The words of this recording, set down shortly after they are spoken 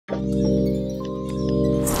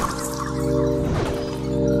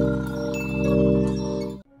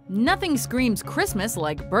Nothing screams Christmas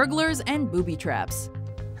like burglars and booby traps.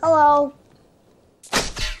 Hello.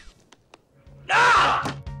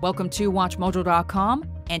 Welcome to WatchMojo.com,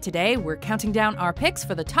 and today we're counting down our picks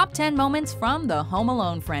for the top 10 moments from the Home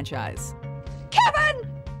Alone franchise. Kevin!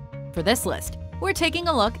 For this list, we're taking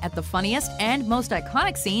a look at the funniest and most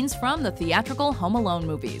iconic scenes from the theatrical Home Alone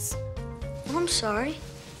movies. I'm sorry.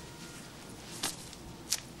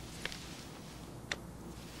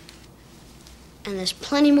 And there's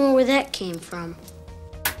plenty more where that came from.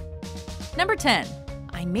 Number 10.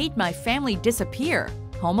 I made my family disappear.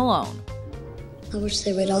 Home Alone. I wish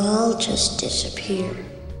they would all just disappear.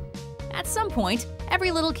 At some point, every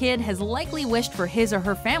little kid has likely wished for his or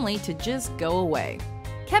her family to just go away.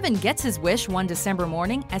 Kevin gets his wish one December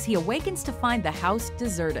morning as he awakens to find the house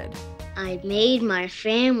deserted. I made my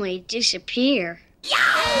family disappear.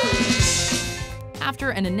 After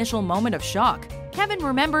an initial moment of shock, Kevin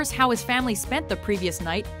remembers how his family spent the previous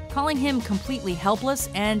night, calling him completely helpless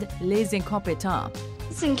and les incompetents.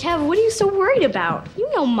 Listen, Kevin, what are you so worried about?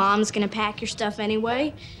 You know Mom's gonna pack your stuff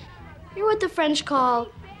anyway. You're what the French call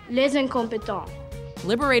les incompetents.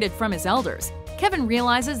 Liberated from his elders, Kevin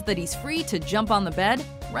realizes that he's free to jump on the bed,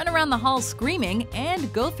 run around the hall screaming,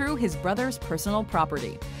 and go through his brother's personal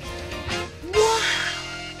property. Wow!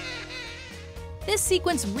 This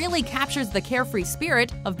sequence really captures the carefree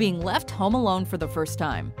spirit of being left home alone for the first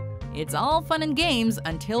time. It's all fun and games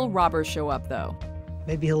until robbers show up, though.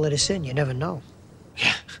 Maybe he'll let us in, you never know.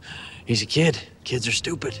 Yeah, he's a kid. Kids are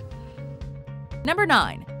stupid. Number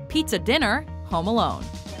 9. Pizza dinner, Home Alone.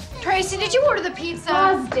 Tracy, did you order the pizza?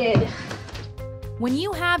 Oz did. When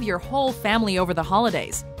you have your whole family over the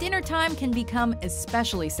holidays, dinner time can become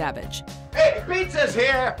especially savage. Hey, pizza's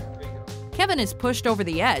here! Kevin is pushed over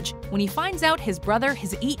the edge when he finds out his brother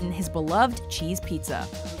has eaten his beloved cheese pizza.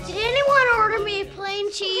 Did anyone order me a plain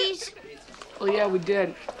cheese? Well, yeah, we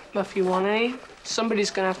did. But if you want any, somebody's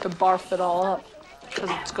gonna have to barf it all up, because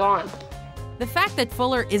it's gone. The fact that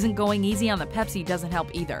Fuller isn't going easy on the Pepsi doesn't help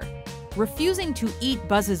either. Refusing to eat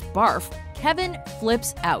Buzz's barf, Kevin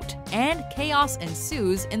flips out, and chaos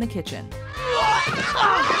ensues in the kitchen.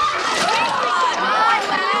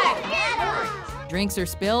 Drinks are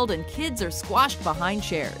spilled and kids are squashed behind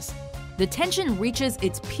chairs. The tension reaches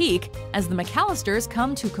its peak as the McAllisters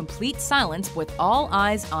come to complete silence with all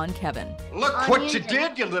eyes on Kevin. Look what you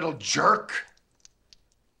did, you little jerk!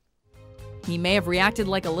 He may have reacted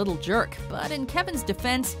like a little jerk, but in Kevin's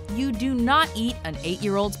defense, you do not eat an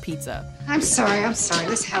 8-year-old's pizza. I'm sorry.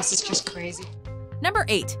 This house is just crazy. Number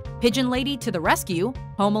 8. Pigeon Lady to the rescue,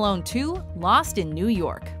 Home Alone 2, Lost in New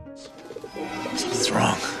York. Something's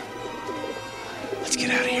wrong. Let's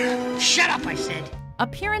get out of here. Shut up, I said.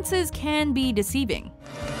 Appearances can be deceiving.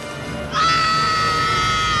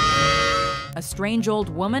 A strange old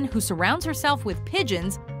woman who surrounds herself with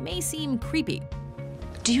pigeons may seem creepy.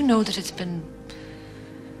 Do you know that it's been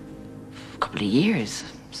a couple of years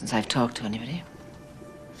since I've talked to anybody?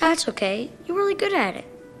 That's okay. You're really good at it.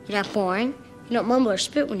 You're not boring. You don't mumble or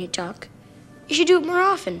spit when you talk. You should do it more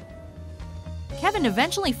often. Kevin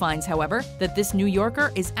eventually finds, however, that this New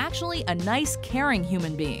Yorker is actually a nice, caring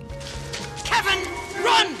human being. Kevin,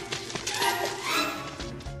 run!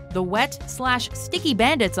 The wet/sticky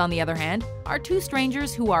bandits, on the other hand, are two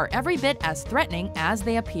strangers who are every bit as threatening as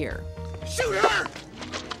they appear. Shoot her!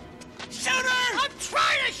 Shoot her! I'm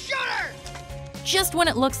trying to shoot her! Just when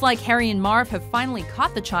it looks like Harry and Marv have finally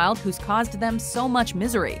caught the child who's caused them so much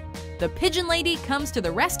misery, the Pigeon Lady comes to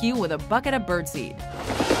the rescue with a bucket of birdseed.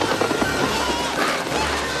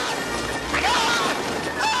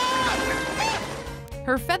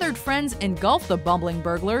 Her feathered friends engulf the bumbling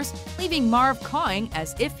burglars, leaving Marv cawing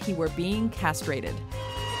as if he were being castrated.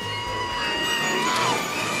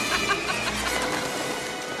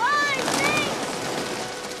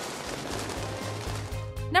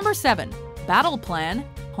 Number 7. Battle Plan,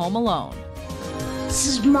 Home Alone. This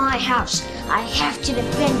is my house. I have to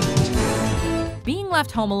defend it. Being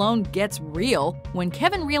left home alone gets real when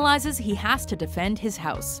Kevin realizes he has to defend his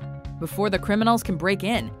house. Before the criminals can break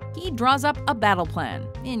in, he draws up a battle plan,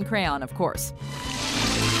 in crayon, of course.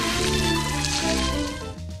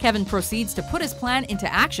 Kevin proceeds to put his plan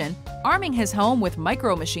into action, arming his home with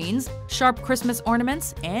micro machines, sharp Christmas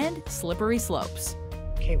ornaments, and slippery slopes.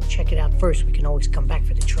 Okay, we'll check it out first. We can always come back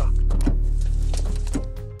for the truck.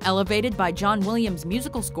 Elevated by John Williams'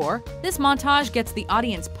 musical score, this montage gets the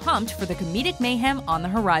audience pumped for the comedic mayhem on the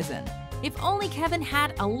horizon. If only Kevin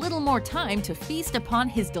had a little more time to feast upon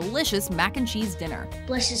his delicious mac and cheese dinner.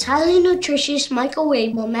 Bless his highly nutritious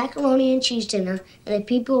microwavable macaroni and cheese dinner and the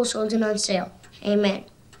people who sold it on sale. Amen.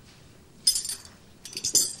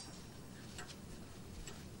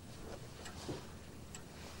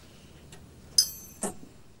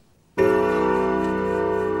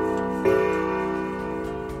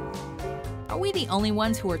 only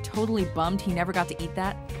ones who are totally bummed he never got to eat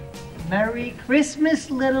that? Merry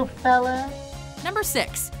Christmas, little fella. Number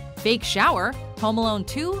 6. Fake shower, Home Alone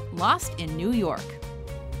 2, Lost in New York.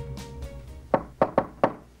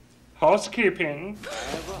 Housekeeping.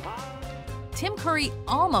 Tim Curry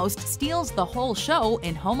almost steals the whole show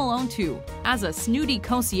in Home Alone 2 as a snooty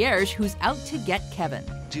concierge who's out to get Kevin.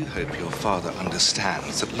 I do hope your father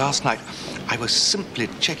understands that last night I was simply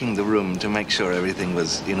checking the room to make sure everything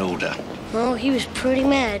was in order. Well, he was pretty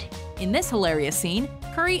mad. In this hilarious scene,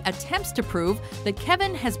 Curry attempts to prove that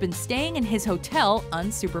Kevin has been staying in his hotel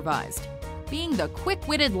unsupervised. Being the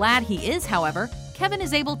quick-witted lad he is, however, Kevin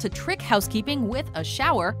is able to trick housekeeping with a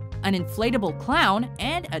shower, an inflatable clown,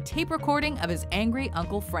 and a tape recording of his angry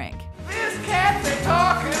Uncle Frank. This cat they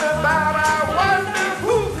talking about, I wonder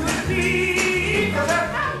who could be.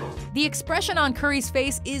 The expression on Curry's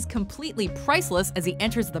face is completely priceless as he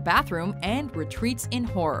enters the bathroom and retreats in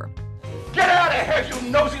horror. Get out of here, you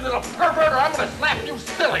nosy little pervert, or I'm gonna slap you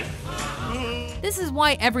silly! This is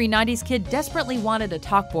why every 90s kid desperately wanted a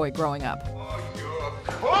talk boy growing up. Oh, you're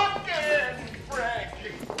cooking, Frankie!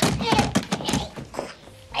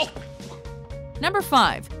 Number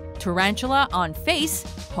 5. Tarantula on Face,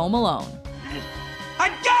 Home Alone. I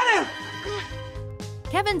got him!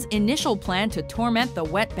 Kevin's initial plan to torment the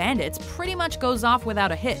wet bandits pretty much goes off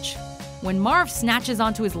without a hitch. When Marv snatches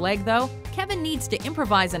onto his leg, though, Kevin needs to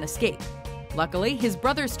improvise an escape. Luckily, his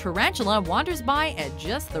brother's tarantula wanders by at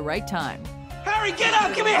just the right time. Harry, get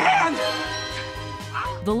up! Give me a hand!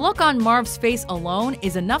 The look on Marv's face alone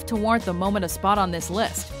is enough to warrant the moment a spot on this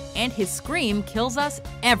list, and his scream kills us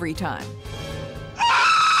every time.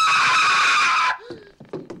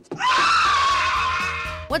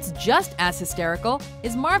 What's just as hysterical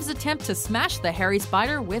is Marv's attempt to smash the hairy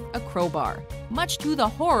spider with a crowbar, much to the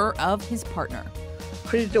horror of his partner.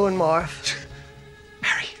 What are you doing, Marv?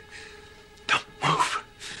 Harry, don't move.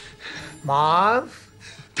 Marv?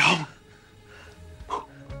 Don't.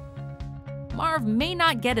 Marv may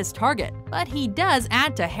not get his target, but he does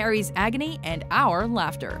add to Harry's agony and our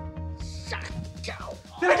laughter. Did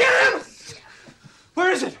I get him?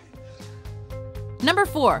 Where is it? Number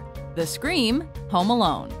 4. The Scream, Home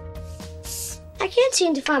Alone. I can't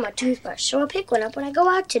seem to find my toothbrush, so I'll pick one up when I go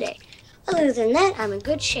out today. Other than that, I'm in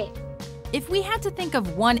good shape. If we had to think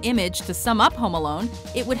of one image to sum up Home Alone,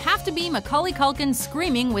 it would have to be Macaulay Culkin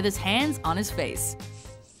screaming with his hands on his face.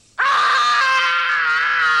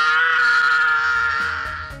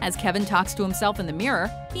 As Kevin talks to himself in the mirror,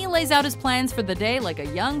 he lays out his plans for the day like a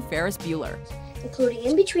young Ferris Bueller. Including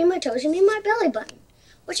in between my toes and in my belly button,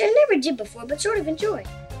 which I never did before but sort of enjoy.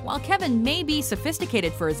 While Kevin may be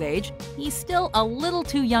sophisticated for his age, he's still a little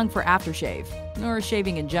too young for aftershave, or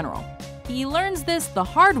shaving in general. He learns this the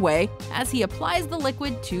hard way as he applies the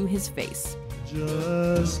liquid to his face.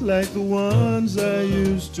 Just like the ones I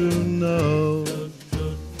used to know.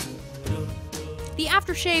 The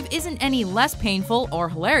aftershave isn't any less painful or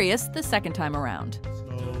hilarious the second time around.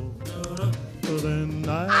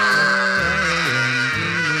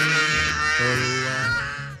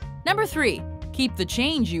 Number 3. Keep the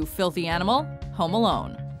change, you filthy animal. Home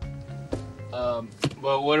Alone.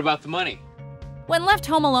 Well, what about the money? When left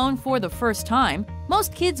home alone for the first time,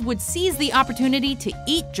 most kids would seize the opportunity to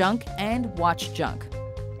eat junk and watch junk.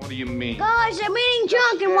 What do you mean? Guys, I'm eating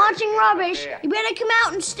junk and watching rubbish. You better come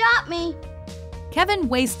out and stop me. Kevin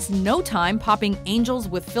wastes no time popping Angels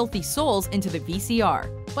with Filthy Souls into the VCR,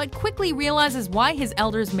 but quickly realizes why his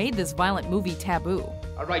elders made this violent movie taboo.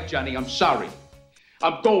 All right, Johnny, I'm sorry.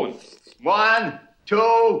 I'm going. 1,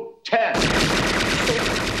 2, 10.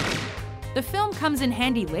 The film comes in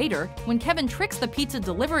handy later when Kevin tricks the pizza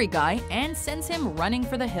delivery guy and sends him running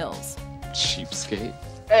for the hills. Cheapskate.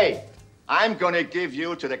 Hey, I'm gonna give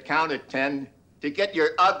you to the count of 10 to get your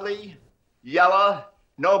ugly, yellow,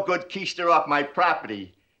 no good keister off my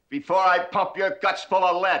property before I pump your guts full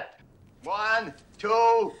of lead. 1,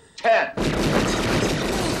 2, 10.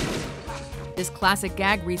 This classic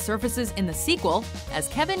gag resurfaces in the sequel as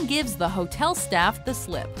Kevin gives the hotel staff the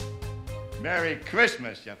slip. Merry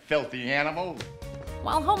Christmas, you filthy animal.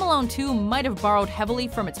 While Home Alone 2 might have borrowed heavily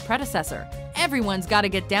from its predecessor, everyone's got to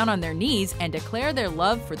get down on their knees and declare their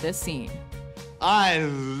love for this scene. I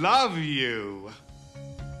love you.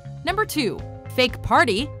 Number 2. Fake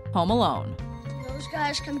Party, Home Alone. Those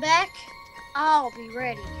guys come back, I'll be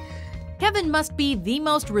ready. Kevin must be the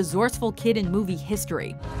most resourceful kid in movie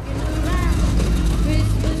history.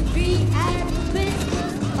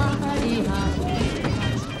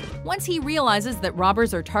 Once he realizes that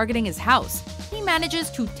robbers are targeting his house, he manages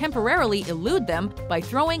to temporarily elude them by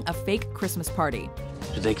throwing a fake Christmas party.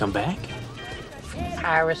 Did they come back?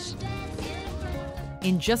 Iris.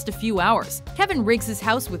 In just a few hours, Kevin rigs his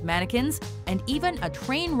house with mannequins and even a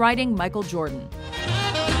train-riding Michael Jordan.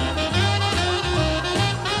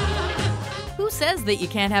 Who says that you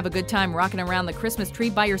can't have a good time rocking around the Christmas tree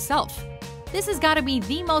by yourself? This has got to be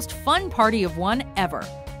the most fun party of one ever.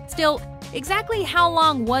 Still, exactly how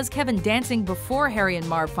long was Kevin dancing before Harry and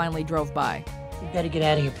Marv finally drove by? We better get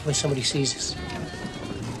out of here before somebody sees us.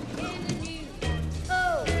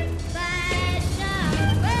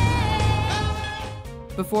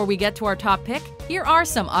 Before we get to our top pick, here are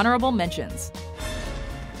some honorable mentions.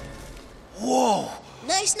 Whoa!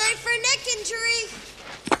 Nice night for a neck injury.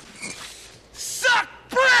 Suck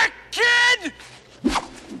brick, kid!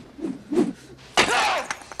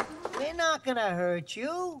 They're not gonna hurt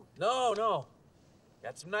you. No.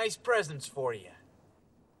 Got some nice presents for you.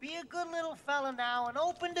 Be a good little fella now and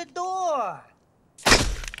open the door.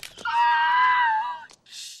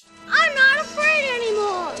 I'm not afraid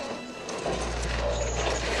anymore.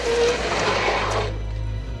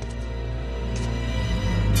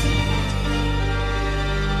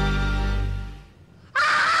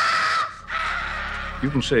 You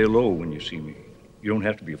can say hello when you see me. You don't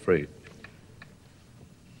have to be afraid.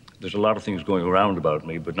 There's a lot of things going around about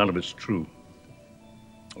me, but none of it's true.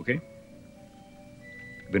 Okay?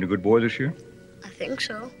 Been a good boy this year? I think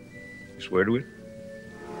so. You swear to it?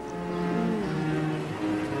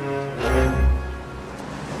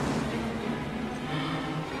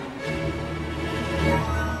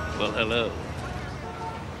 Well, hello.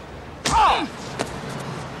 Oh!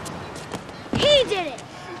 He did it!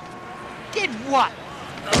 Did what?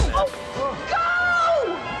 Go!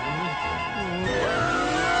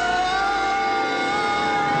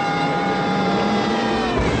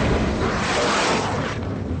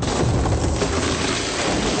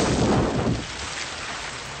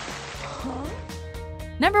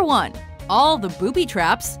 Number 1. All the booby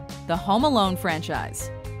traps, the Home Alone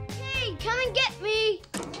franchise. Hey, come and get me!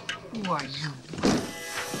 Who are you?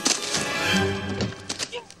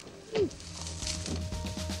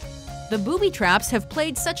 The booby traps have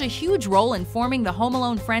played such a huge role in forming the Home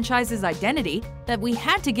Alone franchise's identity that we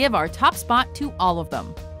had to give our top spot to all of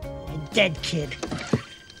them. You're dead, kid.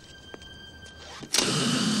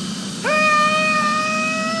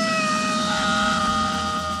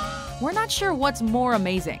 We're not sure what's more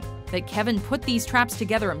amazing, that Kevin put these traps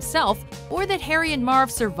together himself, or that Harry and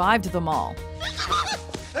Marv survived them all.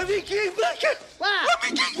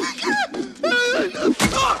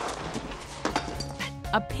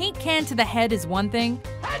 A paint can to the head is one thing,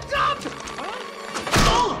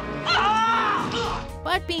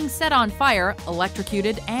 but being set on fire,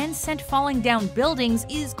 electrocuted, and sent falling down buildings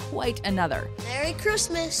is quite another. Merry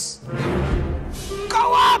Christmas.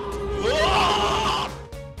 Go up!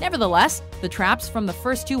 Nevertheless, the traps from the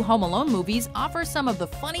first 2 Home Alone movies offer some of the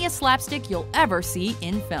funniest slapstick you'll ever see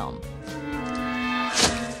in film.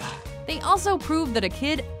 They also prove that a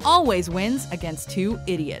kid always wins against 2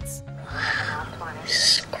 idiots.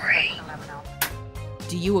 This is great.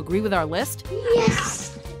 Do you agree with our list?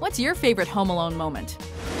 Yes! What's your favorite Home Alone moment?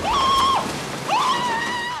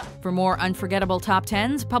 For more unforgettable top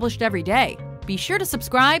 10s published every day, be sure to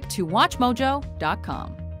subscribe to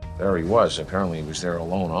WatchMojo.com. There he was. Apparently he was there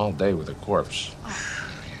alone all day with a corpse.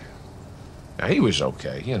 Now, he was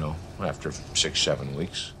okay, you know, after 6-7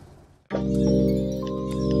 weeks.